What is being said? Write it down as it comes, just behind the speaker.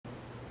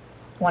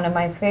One of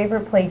my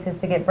favorite places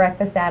to get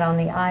breakfast at on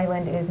the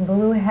island is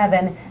Blue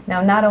Heaven.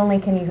 Now, not only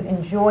can you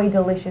enjoy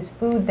delicious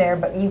food there,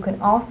 but you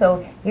can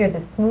also hear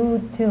the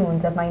smooth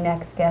tunes of my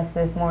next guest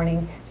this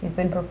morning. She's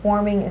been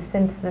performing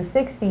since the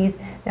 60s.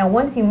 Now,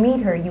 once you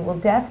meet her, you will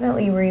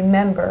definitely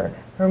remember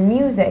her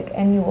music,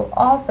 and you will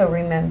also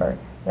remember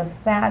the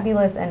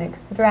fabulous and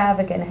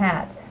extravagant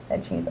hat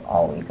that she's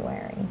always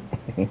wearing.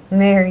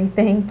 Mary,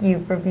 thank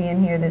you for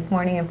being here this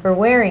morning and for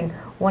wearing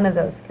one of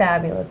those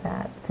fabulous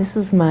hats. This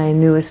is my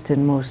newest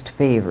and most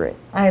favorite.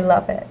 I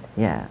love it.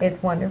 Yeah.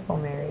 It's wonderful,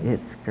 Mary.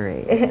 It's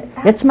great.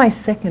 It's my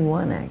second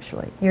one,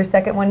 actually. Your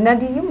second one. Now,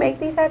 do you make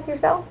these hats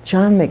yourself?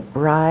 John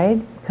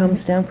McBride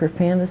comes down for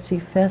Fantasy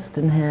Fest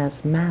and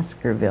has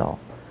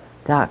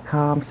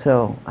Maskerville.com,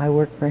 so I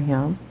work for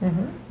him.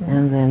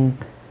 And then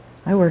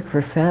I work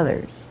for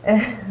Feathers.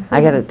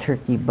 I got a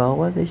turkey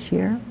boa this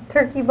year.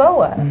 Turkey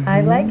boa.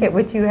 I like it,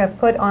 which you have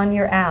put on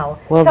your owl.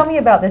 Well, tell me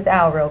about this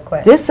owl real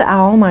quick. This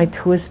owl, my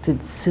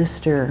twisted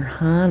sister,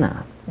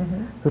 Hannah,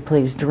 who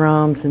plays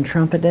drums and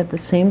trumpet at the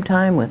same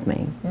time with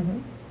me,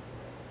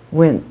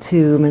 went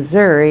to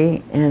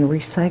Missouri and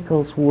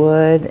recycles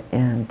wood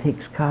and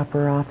takes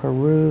copper off of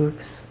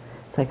roofs.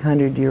 It's like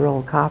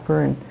 100-year-old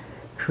copper, and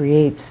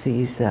creates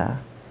these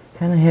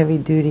kind of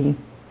heavy-duty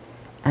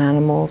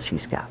animals.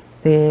 She's got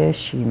fish,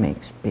 she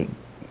makes big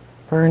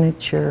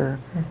furniture,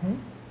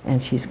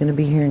 and she's going to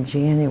be here in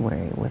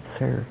January with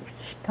her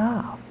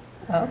stuff.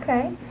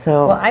 Okay.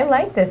 So well, I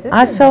like this.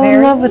 I fell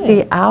in love with the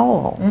neat.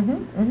 owl,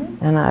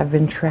 and I've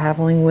been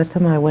traveling with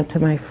him. I went to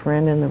my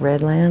friend in the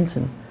Redlands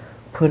and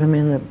put him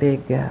in the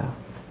big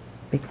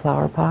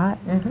flower pot,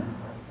 and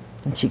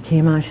she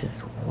came out. She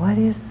says, "What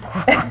is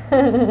that?"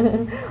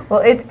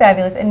 Well, it's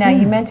fabulous. And now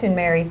you mentioned,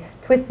 Mary,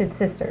 Twisted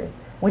Sisters,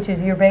 which is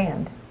your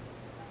band.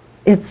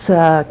 It's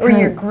or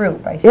your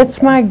group, I should It's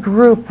say. my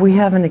group. We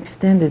have an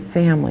extended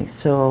family.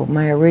 So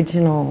my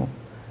original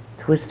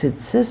Twisted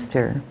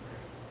Sister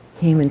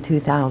came in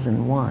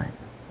 2001,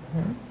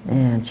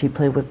 and she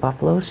played with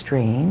Buffalo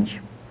Strange,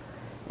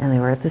 and they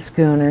were at the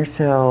Schooner.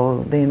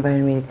 So they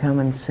invited me to come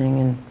and sing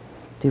and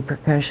do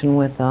percussion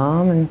with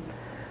them, and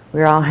we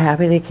were all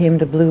happy. They came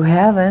to Blue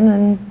Heaven,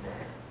 and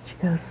she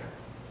goes,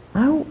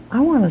 "I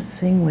want to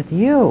sing with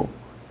you,"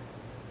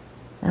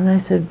 and I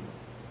said,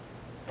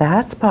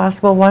 "That's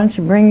possible. Why don't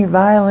you bring your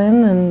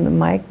violin and the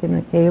mic and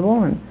the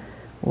cable?" And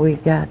we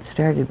got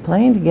started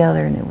playing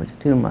together, and it was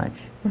too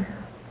much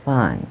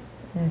fun.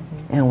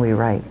 And we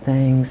write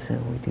things,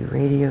 and we do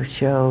radio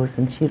shows,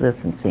 and she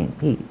lives in St.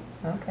 Pete.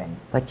 Okay.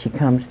 But she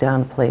comes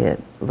down to play at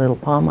Little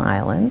Palm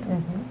Island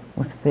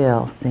with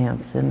Phil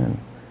Sampson and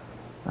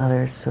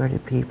other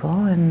assorted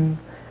people, and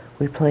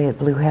we play at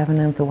Blue Heaven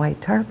and the White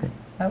Tarpon.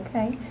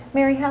 Okay.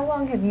 Mary, how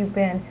long have you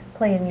been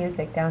playing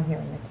music down here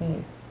in the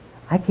Keys?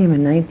 I came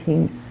in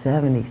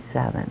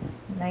 1977.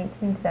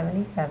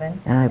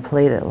 1977. And I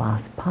played at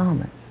Las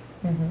Palmas.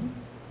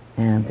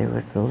 And there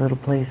was a little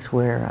place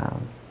where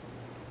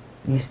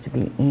used to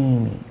be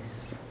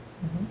Amy's.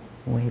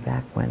 Way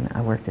back when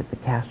I worked at the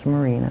Casa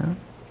Marina.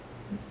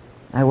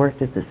 I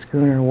worked at the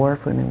Schooner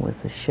Wharf when it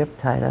was a ship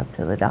tied up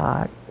to the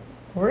dock.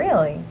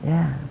 Really?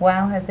 Yeah.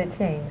 Wow, has it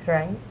changed,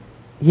 right?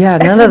 Yeah,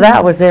 none of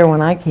that was there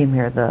when I came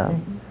here. The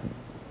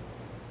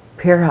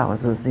Pier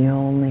House was the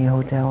only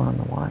hotel on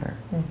the water.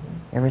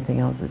 Everything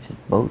else was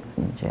just boats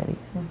and jetties.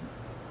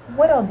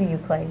 What all do you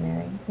play,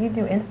 Mary? You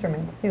do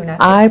instruments too, not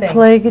just I sing.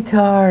 play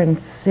guitar and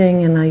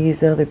sing, and I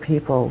use other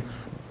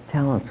people's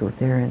talents with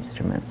their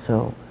instruments.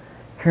 So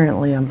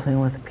currently I'm playing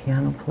with a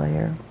piano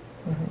player,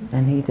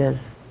 and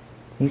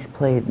he's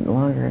played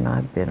longer than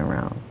I've been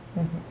around.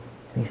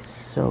 He's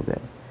so good.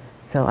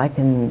 So I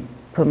can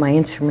put my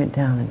instrument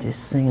down and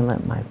just sing and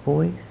let my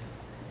voice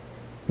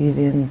be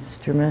the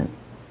instrument.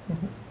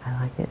 I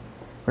like it.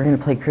 We're going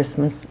to play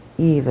Christmas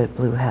Eve at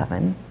Blue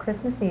Heaven.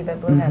 Christmas Eve at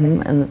Blue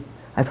Heaven. And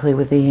I play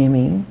with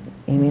Amy.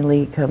 Amy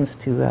Lee comes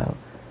to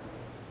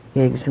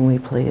gigs, and we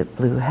play at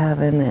Blue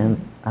Heaven, and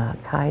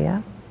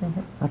Kaya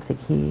up the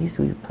Keys.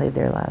 We played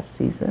there last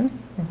season.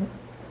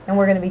 And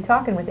we're going to be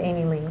talking with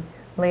Amy Lee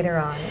later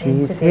on.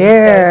 She's today's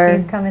here.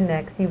 show. She's coming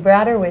next. You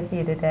brought her with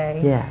you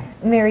today.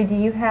 Yes. Mary, do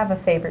you have a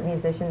favorite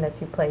musician that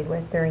you played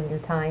with during your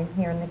time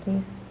here in the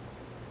Keys?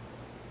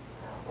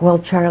 Well,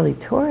 Charlie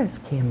Torres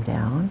came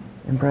down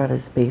and brought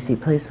his bass. He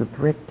plays with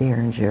Rick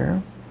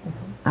Derringer.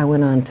 I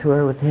went on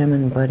tour with him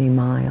and Buddy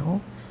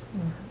Miles,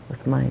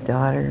 with my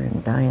daughter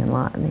and Diane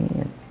Lotney,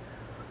 and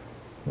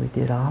we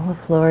did all of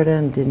Florida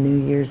and did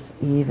New Year's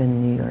Eve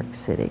in New York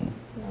City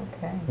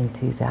in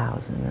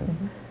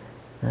 2000.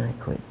 And I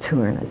quit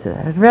touring. I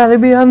said, I'd rather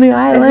be on the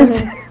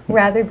island.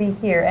 Rather be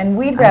here, and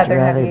we'd I'd rather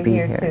have rather you be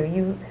here here.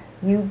 too.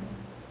 You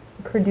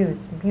produce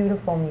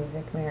beautiful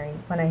music, Mary.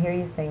 When I hear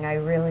you sing, I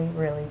really,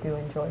 really do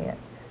enjoy it.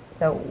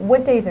 So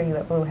what days are you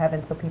at Blue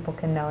Heaven so people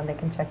can know and they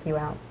can check you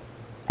out?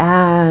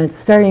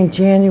 Starting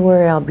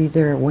January, I'll be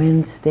there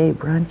Wednesday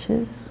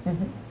brunches.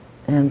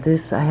 And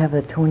I have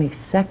the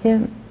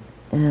 22nd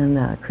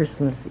and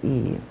Christmas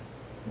Eve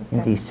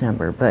in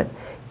December. But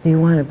if you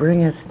want to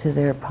bring us to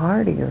their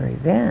party or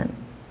event,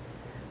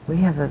 we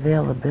have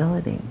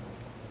availability.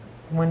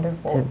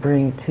 Wonderful. to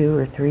bring 2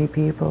 or 3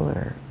 people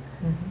or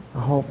Mhm. a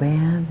whole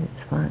band.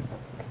 It's fun.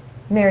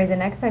 Mary, the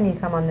next time you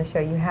come on the show,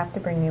 you have to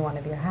bring me one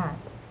of your hats.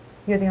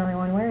 You're the only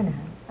one wearing a hat.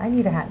 I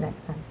need a hat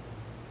next time.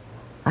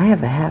 I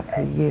have a hat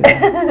for you.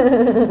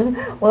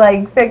 Well, I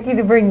expect you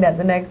to bring that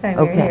the next time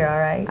you're Okay. here, all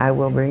right? I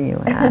will bring you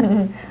a hat.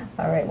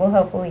 All right. Well,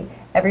 hopefully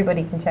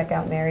everybody can check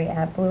out Mary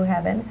at Blue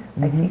Heaven.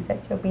 Like she Mhm. said,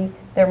 she'll be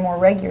there more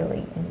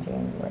regularly in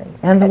January. So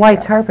And the check white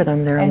her out. tarpon,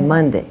 I'm there on And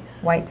Mondays.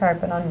 White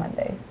tarpon on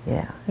Mondays. Yeah,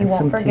 You and won't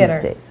some forget her.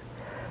 Tuesdays.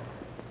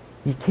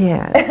 You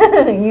can't.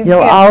 You You'll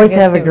can't always forget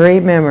have a to.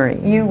 great memory.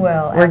 You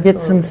will, Or get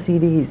some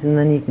absolutely. CDs, and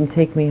then you can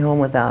take me home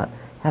without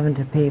having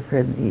to pay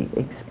for the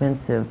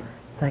expensive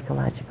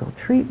psychological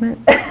treatment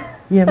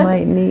you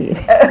might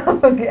need.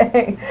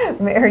 Okay.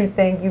 Mary,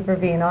 thank you for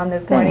being on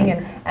this morning.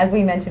 And Thanks. as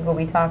we mentioned, we'll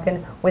be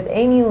talking with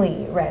Amy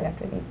Lee right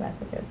after these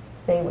messages.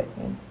 Stay with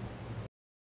me.